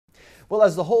Well,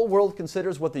 as the whole world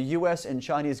considers what the U.S. and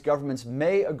Chinese governments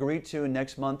may agree to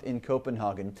next month in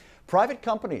Copenhagen, private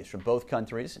companies from both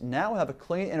countries now have a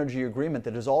clean energy agreement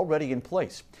that is already in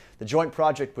place. The joint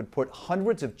project would put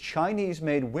hundreds of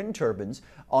Chinese-made wind turbines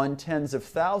on tens of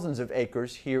thousands of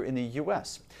acres here in the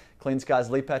U.S. Clean Sky's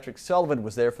Lee Patrick Sullivan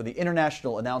was there for the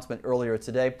international announcement earlier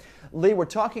today. Lee, we're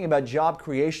talking about job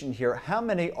creation here. How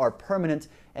many are permanent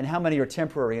and how many are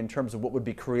temporary in terms of what would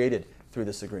be created through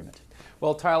this agreement?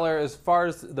 Well, Tyler, as far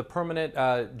as the permanent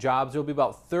jobs, there will be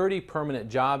about 30 permanent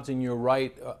jobs, and you're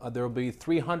right, there will be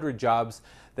 300 jobs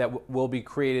that will be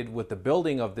created with the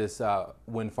building of this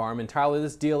wind farm. And Tyler,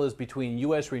 this deal is between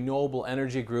U.S. Renewable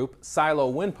Energy Group, Silo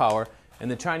Wind Power, and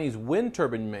the Chinese wind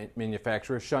turbine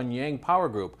manufacturer Shun-Yang Power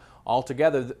Group.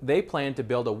 Altogether, they plan to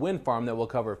build a wind farm that will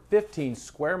cover 15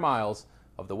 square miles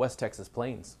of the West Texas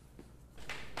plains.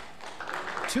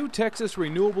 Two Texas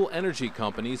renewable energy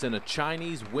companies and a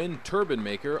Chinese wind turbine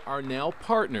maker are now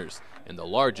partners in the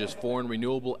largest foreign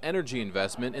renewable energy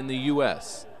investment in the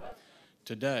U.S.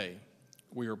 Today,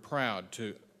 we are proud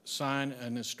to sign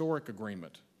an historic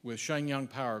agreement with Shun-Yang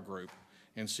Power Group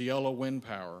and Cielo Wind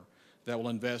Power that will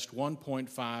invest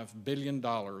 $1.5 billion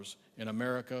in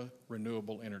America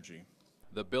renewable energy.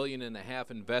 The $1.5 billion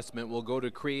investment will go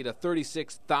to create a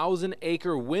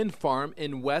 36,000-acre wind farm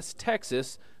in West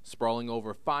Texas, sprawling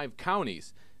over 5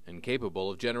 counties and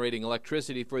capable of generating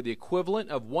electricity for the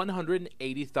equivalent of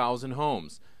 180,000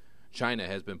 homes. China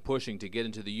has been pushing to get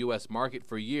into the U.S. market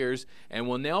for years and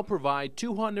will now provide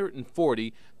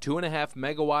 240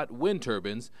 2.5-megawatt wind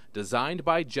turbines designed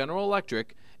by General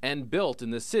Electric and built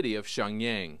in the city of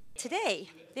Shun-Yang. Today,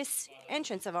 this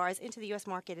entrance of ours into the U.S.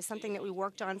 market is something that we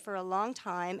worked on for a long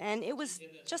time, and it was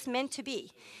just meant to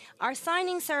be. Our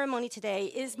signing ceremony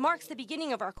today marks the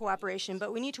beginning of our cooperation,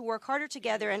 but we need to work harder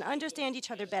together and understand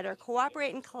each other better,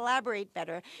 cooperate and collaborate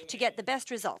better to get the best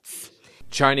results.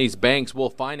 Chinese banks will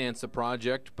finance the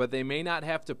project, but they may not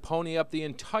have to pony up the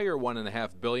entire $1.5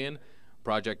 billion.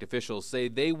 Project officials say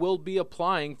they will be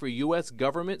applying for U.S.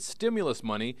 government stimulus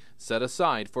money set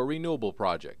aside for renewable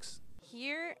projects.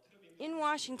 Here in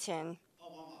Washington,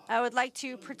 I would like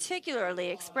to particularly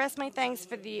express my thanks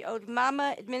for the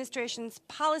Obama administration's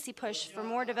policy push for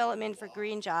more development for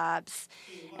green jobs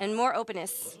and more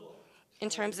openness in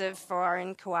terms of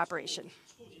foreign cooperation.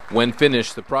 When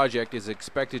finished, the project is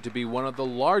expected to be one of the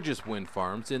largest wind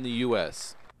farms in the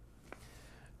U.S.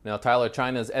 Now, Tyler,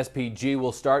 China's SPG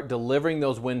will start delivering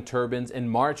those wind turbines in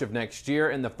March of next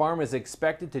year, and the farm is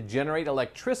expected to generate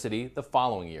electricity the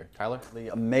following year. Tyler?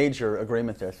 A major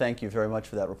agreement there. Thank you very much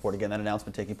for that report. Again, that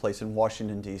announcement taking place in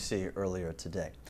Washington, D.C. earlier today.